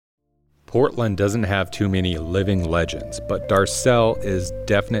Portland doesn't have too many living legends, but Darcelle is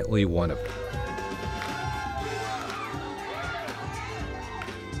definitely one of them.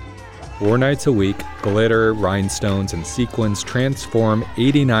 4 nights a week, glitter, rhinestones, and sequins transform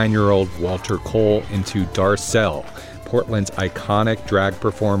 89-year-old Walter Cole into Darcelle, Portland's iconic drag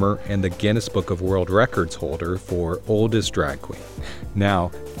performer and the Guinness Book of World Records holder for oldest drag queen. Now,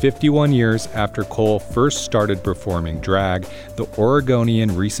 51 years after Cole first started performing drag, the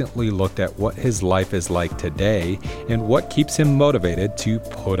Oregonian recently looked at what his life is like today and what keeps him motivated to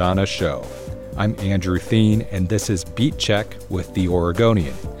put on a show. I'm Andrew Thien, and this is Beat Check with the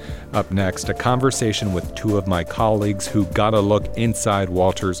Oregonian. Up next, a conversation with 2 of my colleagues who got a look inside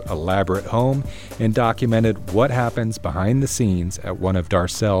Walter's elaborate home and documented what happens behind the scenes at one of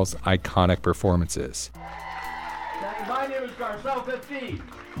Darcelle's iconic performances. My name is Darcelle XV.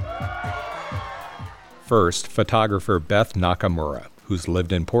 First, photographer Beth Nakamura, who's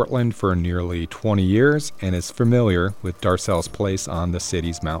lived in Portland for nearly 20 years and is familiar with Darcelle's place on the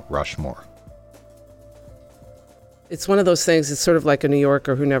city's Mount Rushmore. It's one of those things, it's sort of like a New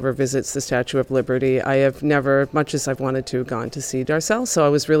Yorker who never visits the Statue of Liberty. I have never, much as I've wanted to, gone to see Darcelle, so I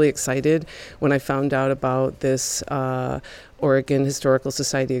was really excited when I found out about this Oregon Historical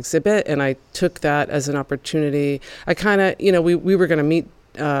Society exhibit, and I took that as an opportunity. I kind of, we were going to meet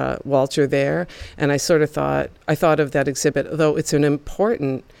Walter there, and I thought of that exhibit, though it's an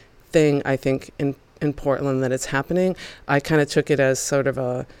important thing, I think, in Portland that it's happening. I kind of took it as sort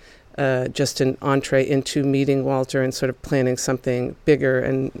of just an entree into meeting Walter and sort of planning something bigger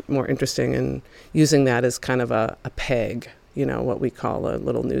and more interesting and using that as kind of a peg, what we call a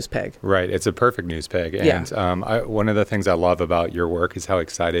little news peg. Right. It's a perfect news peg. And yeah. One of the things I love about your work is how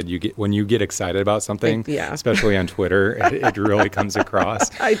excited you get when you get excited about something, especially on Twitter. It really comes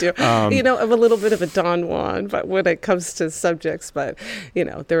across. I do. I'm a little bit of a Don Juan, but when it comes to subjects, but,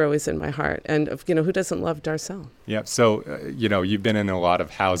 they're always in my heart. And, who doesn't love Darcelle? Yeah. So, you've been in a lot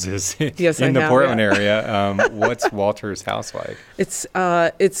of houses yes, in the Portland area. What's Walter's house like?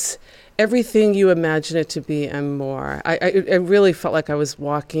 It's everything you imagine it to be and more. I really felt like I was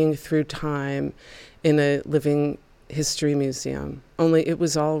walking through time in a living history museum, only it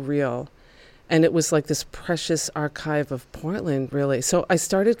was all real. And it was like this precious archive of Portland, really. So I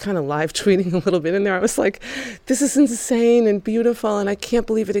started kind of live tweeting a little bit in there. I was like, this is insane and beautiful, and I can't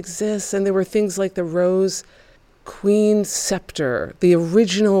believe it exists. And there were things like the Rose Queen scepter, the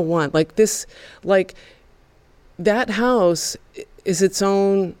original one, that house is its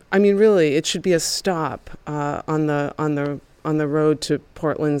own. I mean, really, it should be a stop on the road to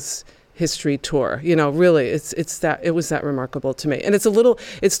Portland's history tour. Really, it was that remarkable to me. And it's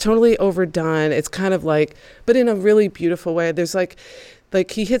totally overdone. It's kind of like, but in a really beautiful way. There's like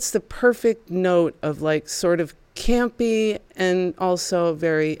he hits the perfect note of sort of campy and also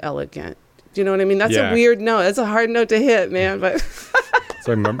very elegant. Do you know what I mean? That's a weird note. That's a hard note to hit, man. But it's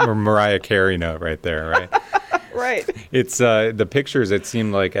like a Mariah Carey note right there, right? Right. It's the pictures. It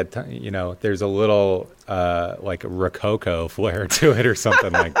seemed like there's a little Rococo flair to it or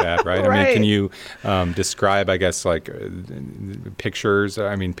something like that, right? Right. I mean, can you describe, I guess, pictures?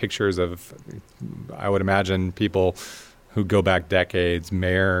 I mean, pictures of, I would imagine, people who go back decades,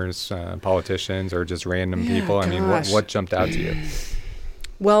 mayors, politicians, or just random people. Gosh. I mean, what jumped out to you?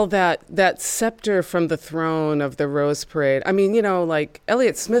 Well, that scepter from the throne of the Rose Parade. I mean,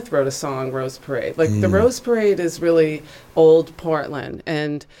 Elliott Smith wrote a song, Rose Parade. The Rose Parade is really old Portland.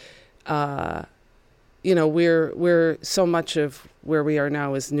 And, we're so much of where we are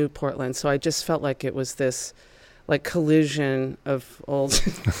now is new Portland. So I just felt like it was this collision of old,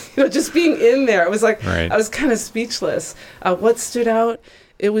 just being in there. It was like, right. I was kind of speechless. What stood out?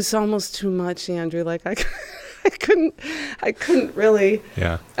 It was almost too much, Andrew. I couldn't really.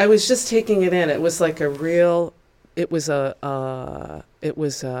 Yeah. I was just taking it in. It was like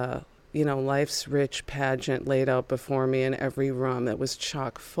life's rich pageant laid out before me in every room. It was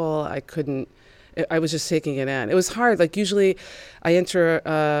chock full. I was just taking it in. It was hard. Usually I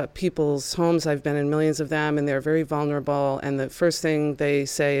enter people's homes. I've been in millions of them, and they're very vulnerable. And the first thing they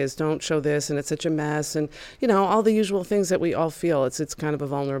say is, don't show this, and it's such a mess. And, all the usual things that we all feel. It's kind of a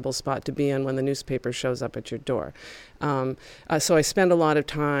vulnerable spot to be in when the newspaper shows up at your door. So I spend a lot of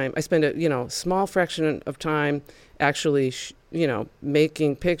time. I spend a, small fraction of time actually,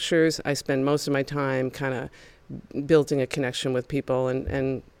 making pictures. I spend most of my time kind of building a connection with people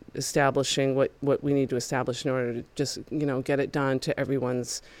and establishing what we need to establish in order to just, get it done to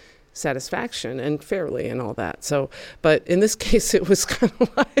everyone's satisfaction and fairly and all that. So, but in this case, it was kind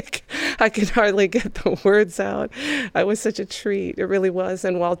of like I could hardly get the words out. I was such a treat. It really was.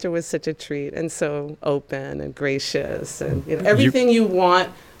 And Walter was such a treat and so open and gracious and everything you want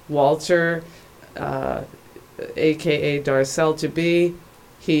Walter, a.k.a. Darcelle to be,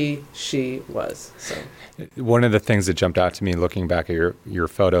 he, she was. So. One of the things that jumped out to me looking back at your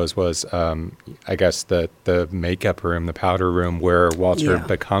photos was, I guess, the makeup room, the powder room where Walter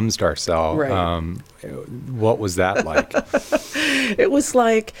becomes Darcelle. Right. What was that like? It was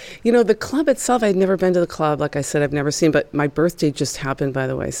like, the club itself, I'd never been to the club. Like I said, I've never seen, but my birthday just happened, by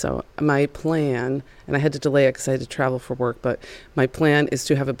the way. So my plan, and I had to delay it because I had to travel for work, but my plan is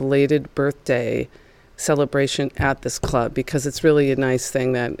to have a belated birthday celebration at this club, because it's really a nice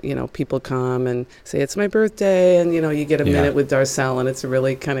thing that people come and say it's my birthday, and you get a minute with Darcelle, and it's a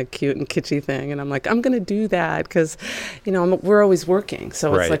really kind of cute and kitschy thing. And I'm like, I'm going to do that because we're always working,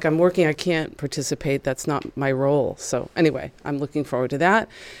 so it's like I'm working, I can't participate, that's not my role. So anyway, I'm looking forward to that.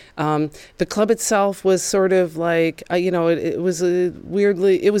 The club itself was sort of like it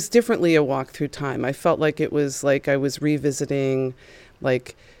was differently a walk through time. I felt like it was like I was revisiting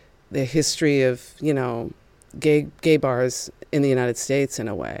like the history of, gay bars in the United States in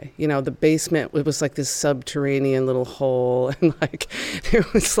a way. The basement, it was like this subterranean little hole, and like there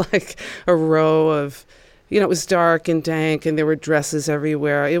was like a row of, it was dark and dank, and there were dresses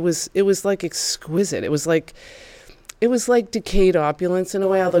everywhere. It was like exquisite. It was like decayed opulence in a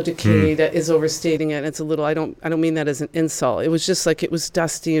way, although decayed is overstating it. And it's a little, I don't mean that as an insult. It was just like, it was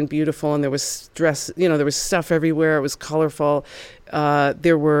dusty and beautiful, and there was there was stuff everywhere. It was colorful.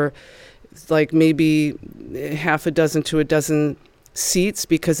 There were like maybe half a dozen to a dozen seats,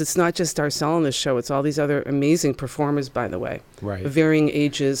 because it's not just Darcelle on the show. It's all these other amazing performers, by the way. Right. Varying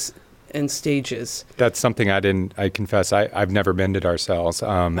ages and stages. That's something I confess, I've never been to Darcelle's.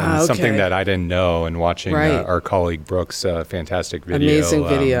 Something that I didn't know, and watching our colleague Brooke's fantastic video. Amazing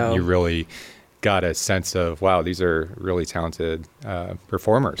video. You really got a sense of, wow, these are really talented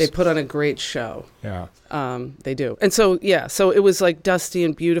performers. They put on a great show. Yeah. They do. And so, so it was like dusty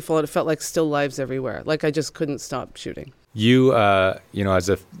and beautiful, and it felt like still lives everywhere. Like I just couldn't stop shooting. You, as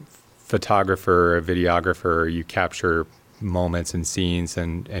a photographer, a videographer, you capture moments and scenes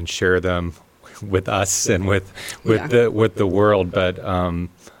and share them with us and with the world. But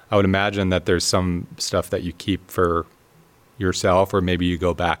I would imagine that there's some stuff that you keep for yourself, or maybe you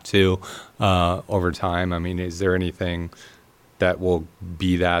go back to over time. I mean, is there anything that will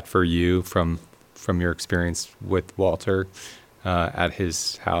be that for you from your experience with Walter at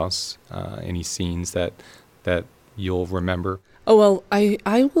his house? Any scenes that you'll remember? Oh, well,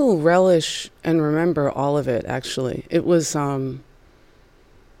 I will relish and remember all of it, actually. It was,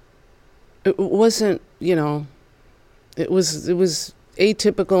 it wasn't, it was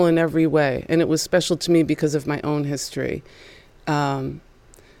atypical in every way, and it was special to me because of my own history.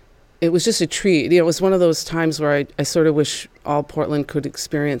 It was just a treat. It was one of those times where I sort of wish all Portland could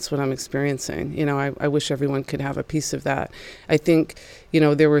experience what I'm experiencing. I wish everyone could have a piece of that. I think,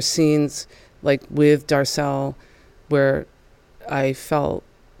 there were scenes like with Darcelle where I felt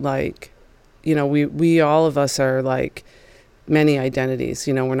like, we all of us are like many identities,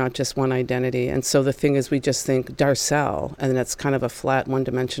 we're not just one identity. And so the thing is, we just think Darcelle, and that's kind of a flat,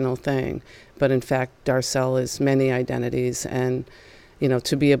 one-dimensional thing. But in fact, Darcelle is many identities. And,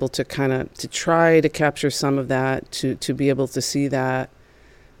 to be able to to try to capture some of that, to be able to see that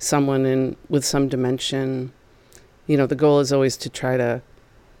someone with some dimension, the goal is always to try to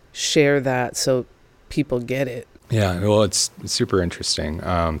share that so people get it. Yeah, well, it's super interesting.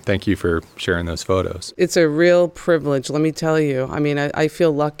 Thank you for sharing those photos. It's a real privilege, let me tell you. I mean, I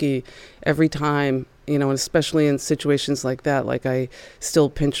feel lucky every time, and especially in situations like that. Like, I still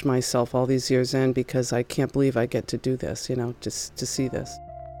pinch myself all these years in, because I can't believe I get to do this, just to see this.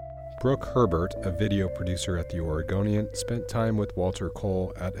 Brooke Herbert, a video producer at The Oregonian, spent time with Walter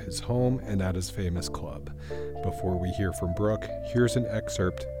Cole at his home and at his famous club. Before we hear from Brooke, here's an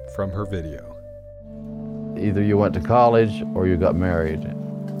excerpt from her video. Either you went to college or you got married,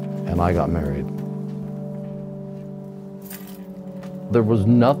 and I got married. There was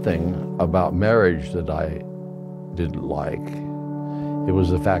nothing about marriage that I didn't like. It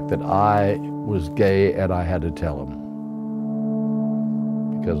was the fact that I was gay and I had to tell them,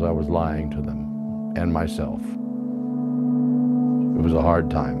 because I was lying to them and myself. It was a hard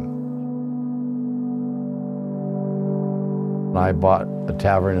time. I bought a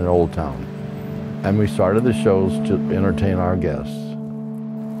tavern in Old Town, and we started the shows to entertain our guests.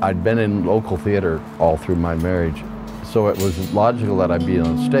 I'd been in local theater all through my marriage, so it was logical that I'd be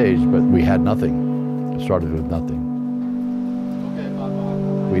on stage, but we had nothing. It started with nothing.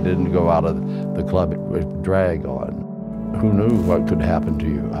 We didn't go out of the club with drag on. Who knew what could happen to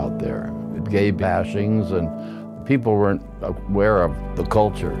you out there? Gay bashings, and people weren't aware of the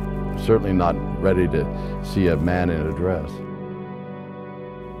culture, certainly not ready to see a man in a dress.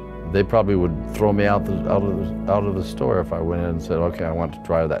 They probably would throw me out of the store if I went in and said, okay, I want to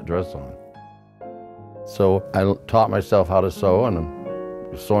try that dress on. So I taught myself how to sew on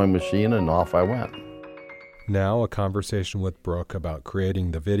a sewing machine, and off I went. Now a conversation with Brooke about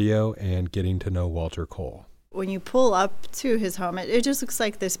creating the video and getting to know Walter Cole. When you pull up to his home, it just looks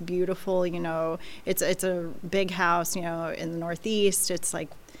like this beautiful, it's a big house, in the Northeast. It's like,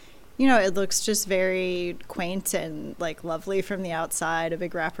 it looks just very quaint and like lovely from the outside, a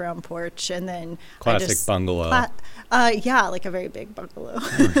big wraparound porch. And then classic bungalow. Yeah, like a very big bungalow.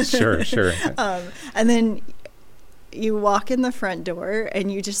 Sure. And then you walk in the front door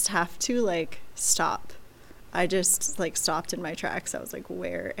and you just have to like stop. I just like stopped in my tracks. I was like,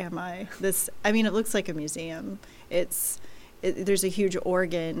 where am I? It looks like a museum. There's a huge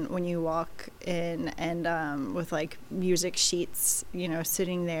organ when you walk in, and with like music sheets,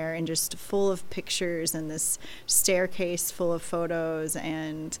 sitting there, and just full of pictures, and this staircase full of photos,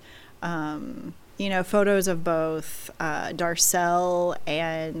 and photos of both Darcelle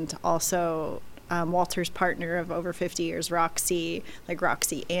and also Walter's partner of over 50 years, Roxy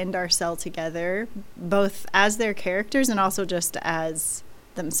and Darcelle together, both as their characters and also just as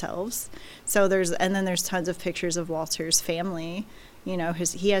themselves. So there's tons of pictures of Walter's family.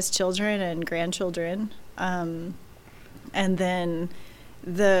 He has children and grandchildren. And then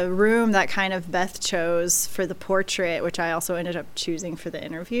the room that kind of Beth chose for the portrait, which I also ended up choosing for the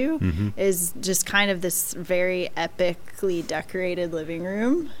interview, is just kind of this very epically decorated living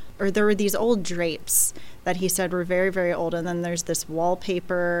room. Or there were these old drapes that he said were very, very old. And then there's this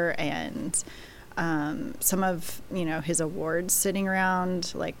wallpaper and some of, his awards sitting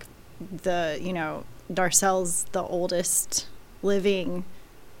around, like Darcelle's the oldest living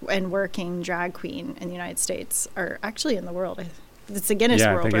and working drag queen in the United States, or actually in the world. It's a Guinness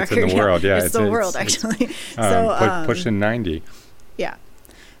World Record. It's in the world, yeah. It's the world, actually. Pushing 90. Yeah,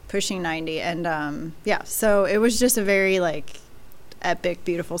 pushing 90. And, so it was just a very, like, epic,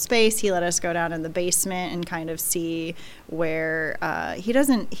 beautiful space. He let us go down in the basement and kind of see where he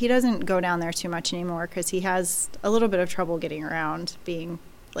doesn't go down there too much anymore because he has a little bit of trouble getting around, being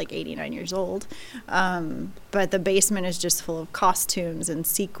like 89 years old. But the basement is just full of costumes and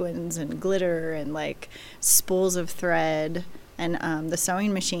sequins and glitter and like spools of thread, and the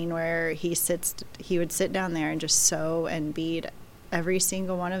sewing machine where he would sit down there and just sew and bead every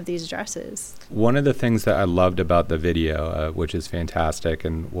single one of these dresses. One of the things that I loved about the video, which is fantastic,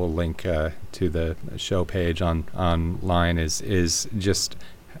 and we'll link to the show page online, is just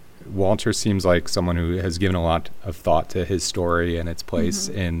Walter seems like someone who has given a lot of thought to his story and its place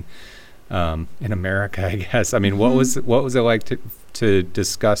in America, I guess. I mean, what was it like to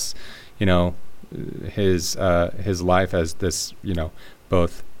discuss, his life as this,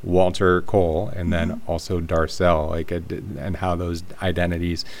 both Walter Cole and then also Darcelle, and how those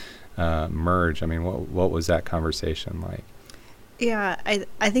identities merge. I mean, what was that conversation like? Yeah,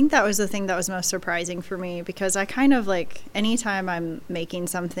 I think that was the thing that was most surprising for me, because I kind of like, anytime I'm making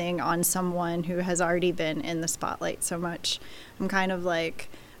something on someone who has already been in the spotlight so much, I'm kind of like,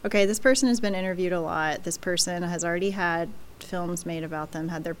 okay, this person has been interviewed a lot. This person has already had films made about them,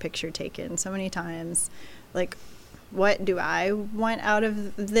 had their picture taken so many times. Like, what do I want out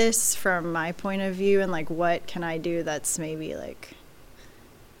of this from my point of view, and like, what can I do that's maybe like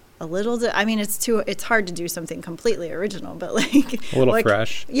a little it's hard to do something completely original, but like a little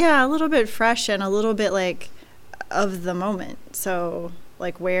fresh. Yeah, a little bit fresh and a little bit like of the moment. So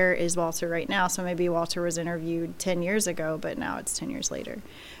like, where is Walter right now? So maybe Walter was interviewed 10 years ago, but now it's 10 years later.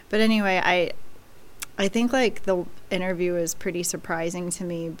 But anyway, I think like the interview is pretty surprising to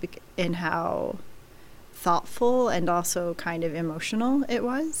me in how thoughtful and also kind of emotional it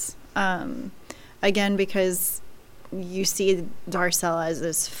was. Again, because you see Darcelle as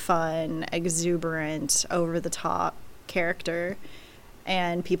this fun, exuberant, over-the-top character,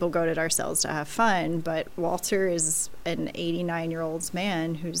 and people go to Darcelle's to have fun, but Walter is an 89-year-old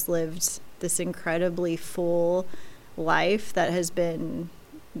man who's lived this incredibly full life that has been,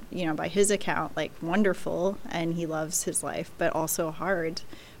 by his account, like wonderful, and he loves his life, but also hard,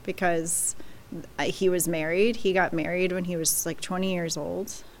 because he was married. He got married when he was like 20 years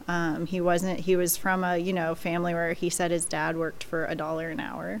old. He was from a, family where he said his dad worked for $1 an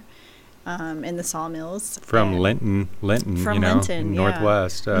hour in the sawmills. From Linton, Linton,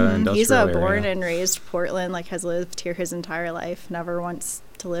 Northwest industrial He's area. Born and raised Portland, like has lived here his entire life, never wants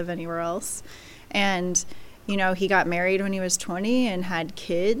to live anywhere else. And, he got married when he was 20 and had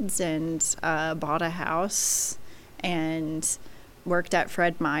kids and bought a house and worked at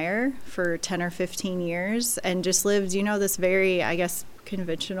Fred Meyer for 10 or 15 years and just lived, this very, I guess,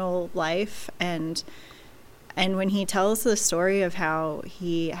 conventional life. And And when he tells the story of how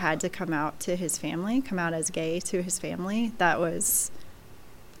he had to come out to his family, come out as gay to his family, it was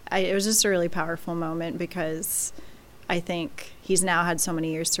just a really powerful moment, because I think he's now had so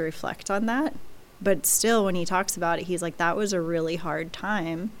many years to reflect on that. But still, when he talks about it, he's like, that was a really hard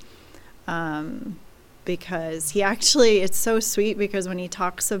time. Because it's so sweet, because when he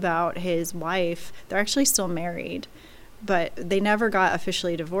talks about his wife, they're actually still married, but they never got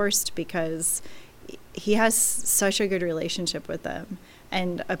officially divorced because he has such a good relationship with them.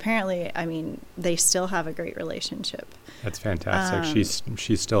 And apparently, I mean, they still have a great relationship. That's fantastic.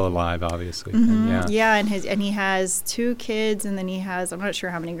 She's still alive, obviously. Mm-hmm. Yeah, and he has 2 kids, and then he has, I'm not sure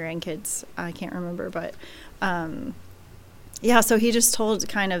how many grandkids, I can't remember, but so he just told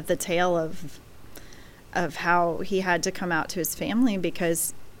kind of the tale of how he had to come out to his family,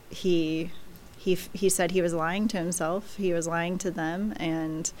 because he said he was lying to himself, he was lying to them.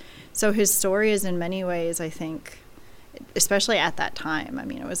 And so his story is in many ways, I think, especially at that time, I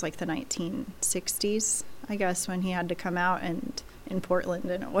mean, it was like the 1960s, I guess, when he had to come out, and in Portland,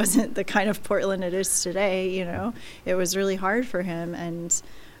 and it wasn't the kind of Portland it is today, you know. It was really hard for him. And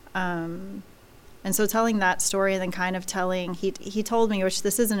so telling that story, and then kind of telling, he told me, which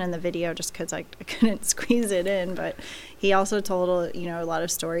this isn't in the video just because I couldn't squeeze it in, but he also told, you know, a lot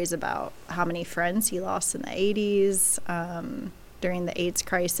of stories about how many friends he lost in the 80s during the AIDS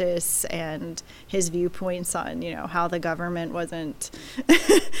crisis, and his viewpoints on, you know, how the government wasn't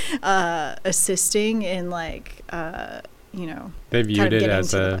assisting in, like, you know, they viewed it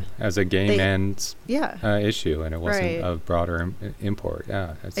as a gay man's issue, and it wasn't of broader import.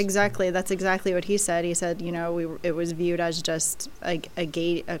 Yeah, exactly. That's exactly what he said. He said, you know, it was viewed as just a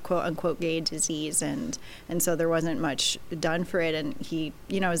quote unquote gay disease, and so there wasn't much done for it. And he,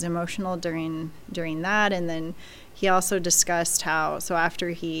 you know, was emotional during that. And then he also discussed how, so after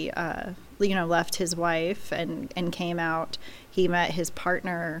he you know, left his wife and came out, he met his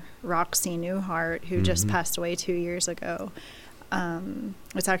partner, Roxy Newhart, who just passed away 2 years ago.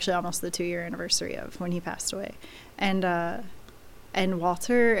 It's actually almost the 2-year anniversary of when he passed away. And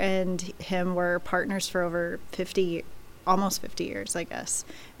Walter and him were partners for over almost 50 years, I guess.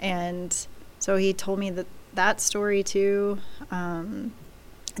 And so he told me that story too,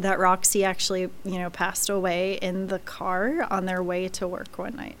 that Roxy actually, you know, passed away in the car on their way to work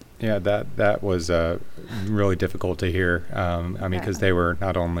one night. Yeah, that was really difficult to hear. I mean, because they were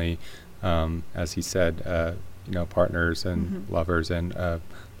not only, as he said, you know, partners and lovers and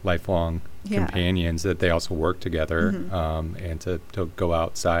lifelong companions, that they also worked together, and to go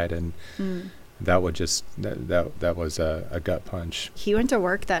outside, and that would just that was a gut punch. He went to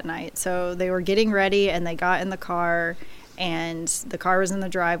work that night, so they were getting ready, and they got in the car. And the car was in the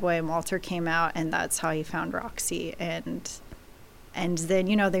driveway, and Walter came out, and that's how he found Roxy. And then,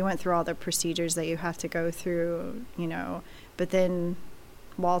 you know, they went through all the procedures that you have to go through, you know. But then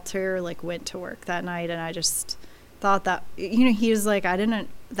Walter, like, went to work that night, and I just thought that, you know, he was like,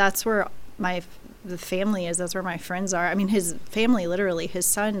 that's where the family is. That's where my friends are. I mean, his family, literally, his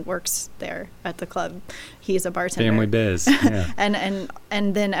son works there at the club. He's a bartender. Family biz. Yeah.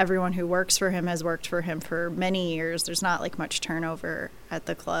 and then everyone who works for him has worked for him for many years. There's not like much turnover at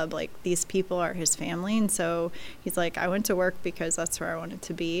the club. Like, these people are his family. And so he's like, I went to work because that's where I wanted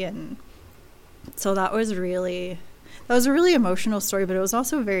to be. And so that was a really emotional story, but it was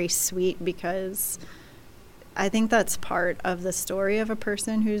also very sweet, because I think that's part of the story of a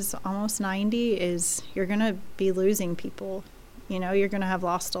person who's almost 90 is you're going to be losing people. You know, you're going to have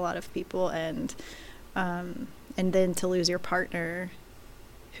lost a lot of people, and then to lose your partner,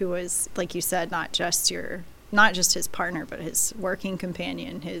 who was, like you said, not just his partner, but his working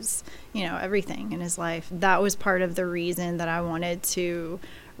companion, his, you know, everything in his life. That was part of the reason that I wanted to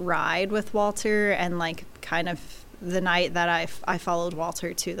ride with Walter, and like kind of the night that I followed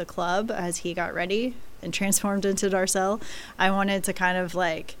Walter to the club as he got ready and transformed into Darcelle, I wanted to kind of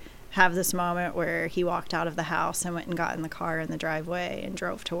like have this moment where he walked out of the house and went and got in the car in the driveway and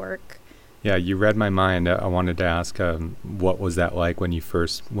drove to work. Yeah, you read my mind. I wanted to ask, what was that like when you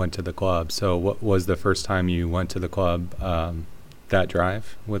first went to the club? So what was the first time you went to the club, that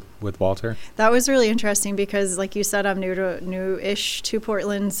drive with Walter? That was really interesting because, like you said, I'm new-ish to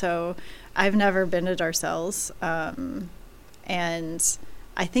Portland, so I've never been to Darcelle's. And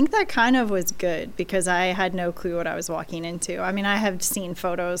I think that kind of was good because I had no clue what I was walking into. I mean, I have seen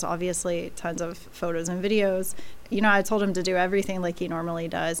photos, obviously, tons of photos and videos. You know, I told him to do everything like he normally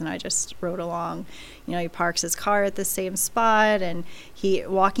does, and I just rode along. You know, he parks his car at the same spot, and he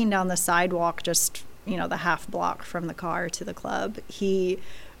walking down the sidewalk just, you know, the half block from the car to the club, he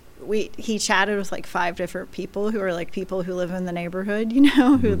he chatted with like 5 different people who are like people who live in the neighborhood, you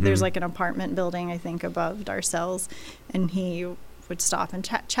know, who there's like an apartment building, I think, above Darcelle's, and he would stop and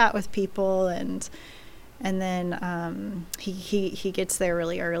chat with people, and then he gets there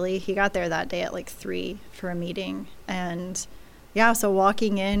really early. He got there that day at like 3 for a meeting, and yeah, so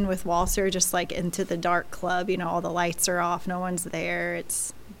walking in with Walter just like into the dark club, you know, all the lights are off, no one's there,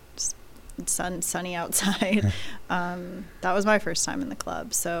 it's sunny outside. That was my first time in the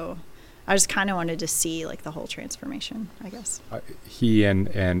club, so I just kind of wanted to see like the whole transformation, I guess. He and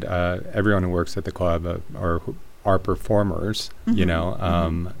everyone who works at the club are performers, you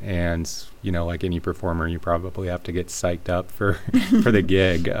know, and you know, like any performer, you probably have to get psyched up for the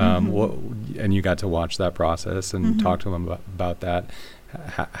gig. And you got to watch that process and talk to him about that.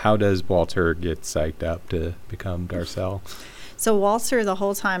 How does Walter get psyched up to become Darcelle? So Walter, the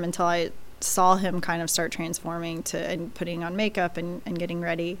whole time until I saw him kind of start transforming and putting on makeup and getting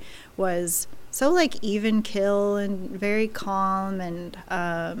ready, was so like even keel and very calm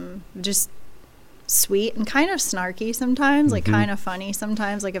and just sweet and kind of snarky sometimes, like kind of funny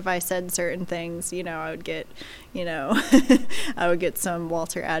sometimes. Like if I said certain things, you know, I would get, you know, I would get some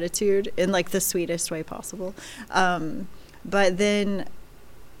Walter attitude in like the sweetest way possible. But then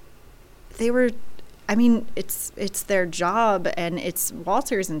they were, I mean, it's their job and it's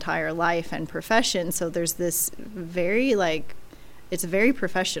Walter's entire life and profession. So there's this very like, it's very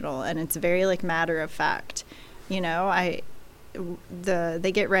professional and it's very like matter of fact. You know,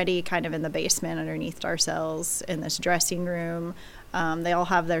 they get ready kind of in the basement underneath Darcelle's in this dressing room. They all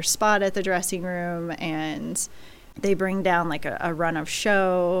have their spot at the dressing room, and they bring down like a run of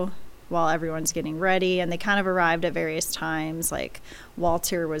show while everyone's getting ready, and they kind of arrived at various times. Like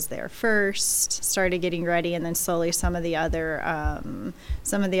Walter was there first, started getting ready, and then slowly some of the other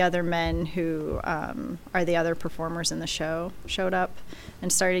men who are the other performers in the show showed up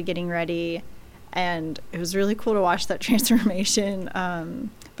and started getting ready. And it was really cool to watch that transformation.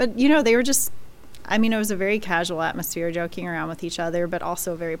 But, you know, they were just, I mean, it was a very casual atmosphere, joking around with each other, but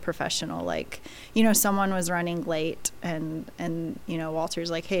also very professional. Like, you know, someone was running late and you know, Walter's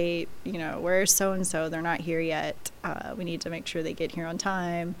like, hey, you know, where's so-and-so? They're not here yet. We need to make sure they get here on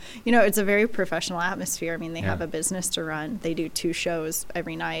time. You know, it's a very professional atmosphere. I mean, they have a business to run. They do 2 shows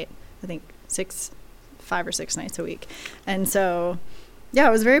every night, I think 5 or 6 nights a week. And so, yeah,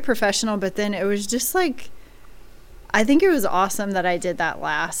 it was very professional, but then it was just like, I think it was awesome that I did that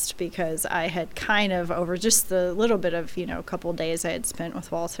last, because I had kind of, over just the little bit of, you know, a couple days I had spent with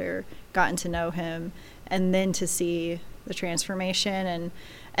Walter, gotten to know him, and then to see the transformation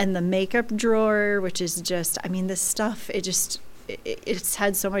and the makeup drawer, which is just, I mean, this stuff, it's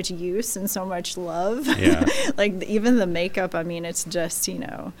had so much use and so much love. Yeah. Like even the makeup, I mean, it's just, you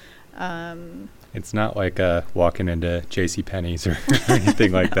know, it's not like walking into JCPenney's or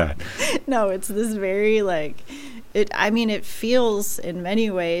anything like that. No, it's this very like, it feels in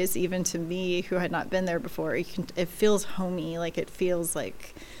many ways, even to me who had not been there before, it feels homey. Like it feels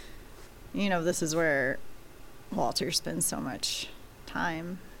like, you know, this is where Walter spends so much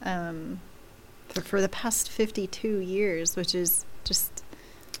time for the past 52 years, which is just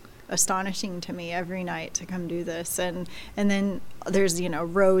astonishing to me every night to come do this. And then there's, you know,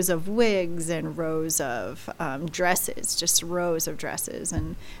 rows of wigs and rows of dresses, just rows of dresses.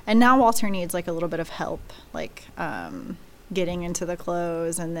 And now Walter needs like a little bit of help, like getting into the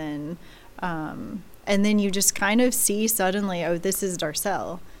clothes. And then you just kind of see suddenly, oh, this is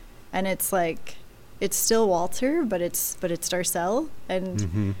Darcelle. And it's like, it's still Walter, but it's Darcelle.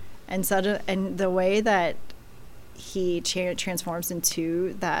 And and the way that he transforms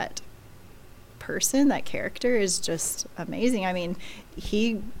into that person, that character, is just amazing. I mean,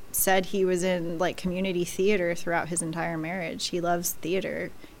 he said he was in like community theater throughout his entire marriage. He loves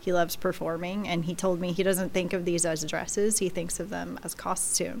theater. He loves performing, and he told me he doesn't think of these as dresses. He thinks of them as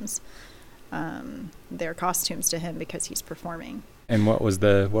costumes. They're costumes to him because he's performing. And what was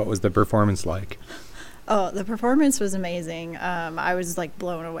the performance like? Oh, the performance was amazing. I was like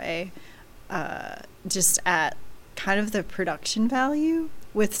blown away, just at kind of the production value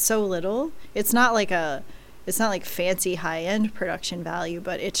with so little. It's not like fancy high-end production value,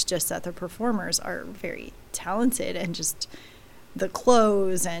 but it's just that the performers are very talented, and just the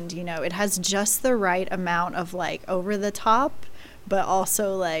clothes, and, you know, it has just the right amount of like over the top, but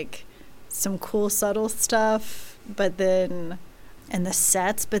also like some cool subtle stuff, but then, and the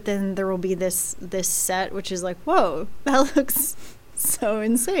sets, but then there will be this set which is like, whoa, that looks so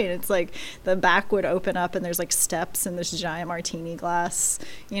insane. It's like the back would open up and there's like steps in this giant martini glass.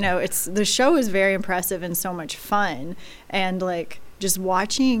 You know, the show is very impressive and so much fun. And like just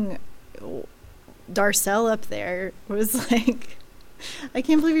watching Darcelle up there was like, I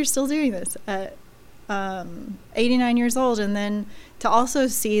can't believe you're still doing this at 89 years old. And then to also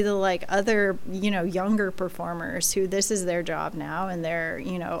see the like other, younger performers who this is their job now and they're,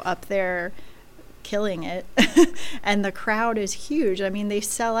 up there killing it. And the crowd is huge. I mean, they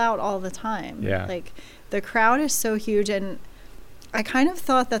sell out all the time. Yeah. Like the crowd is so huge. And I kind of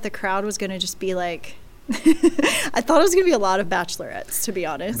thought that the crowd was going to just be like, I thought it was going to be a lot of bachelorettes, to be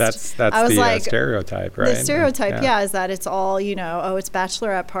honest. That's I was the like, stereotype, right? The stereotype, yeah, is that it's all, it's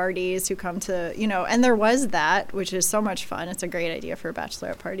bachelorette parties who come to, and there was that, which is so much fun. It's a great idea for a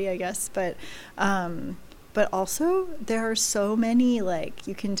bachelorette party, I guess. But also there are so many, like,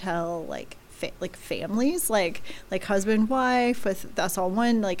 you can tell, like families, like husband, wife with, that's all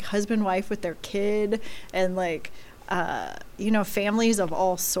one, like husband, wife with their kid, and like, families of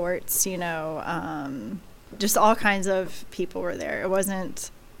all sorts, just all kinds of people were there.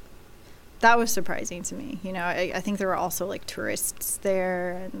 That was surprising to me. I think there were also like tourists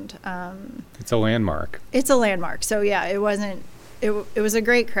there, and it's a landmark. So yeah, it was a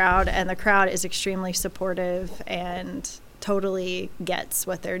great crowd, and the crowd is extremely supportive and totally gets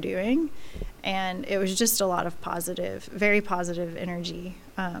what they're doing. And it was just a lot of very positive energy,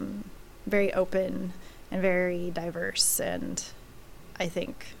 very open and very diverse, and I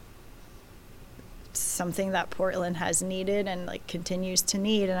think something that Portland has needed and like continues to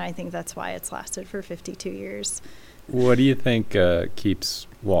need, and I think that's why it's lasted for 52 years. What do you think keeps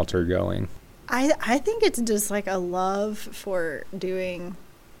Walter going? I think it's just like a love for doing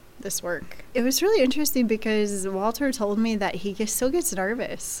this work. It was really interesting because Walter told me that he still gets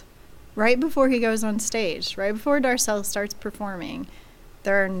nervous right before he goes on stage, right before Darcelle starts performing.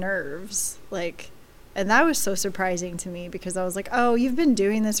 There are nerves, and that was so surprising to me because I was like, oh, you've been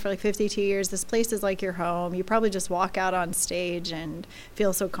doing this for like 52 years. This place is like your home. You probably just walk out on stage and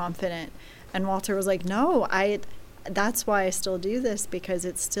feel so confident. And Walter was like, no, that's why I still do this, because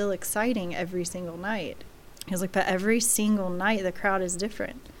it's still exciting every single night. He was like, but every single night the crowd is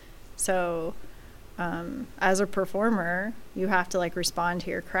different. So as a performer, you have to like respond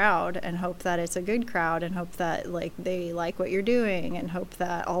to your crowd and hope that it's a good crowd, and hope that like they like what you're doing, and hope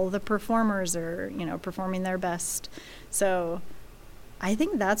that all of the performers are, performing their best. So I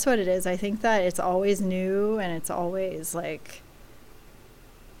think that's what it is. I think that it's always new, and it's always like,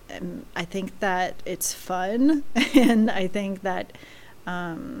 I think that it's fun, and I think that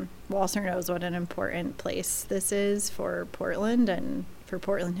Walter knows what an important place this is for Portland and for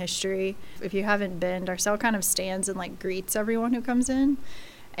Portland history. If you haven't been, Darcelle kind of stands and like greets everyone who comes in,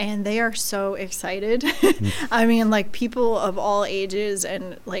 and they are so excited. I mean, like people of all ages,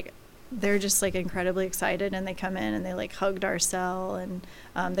 and like they're just like incredibly excited, and they come in and they like hug Darcelle,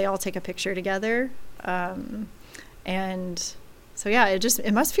 and they all take a picture together, and so yeah,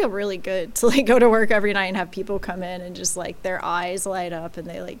 it must feel really good to like go to work every night and have people come in and just like their eyes light up, and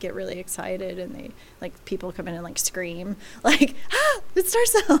they like get really excited, and they like people come in and like scream like, ah, it's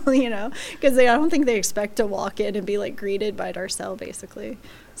Darcelle, because I don't think they expect to walk in and be like greeted by Darcelle basically.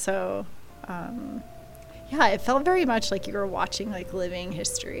 So yeah, it felt very much like you were watching like living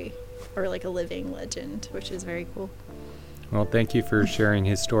history or like a living legend, which is very cool. Well, thank you for sharing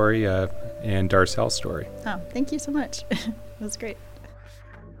his story and Darcelle's story. Oh, thank you so much. It was great.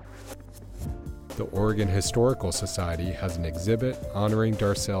 The Oregon Historical Society has an exhibit honoring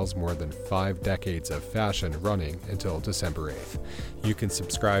Darcelle's more than 5 decades of fashion running until December 8th. You can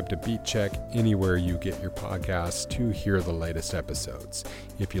subscribe to Beat Check anywhere you get your podcasts to hear the latest episodes.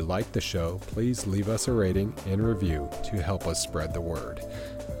 If you like the show, please leave us a rating and review to help us spread the word.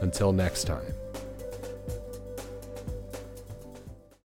 Until next time.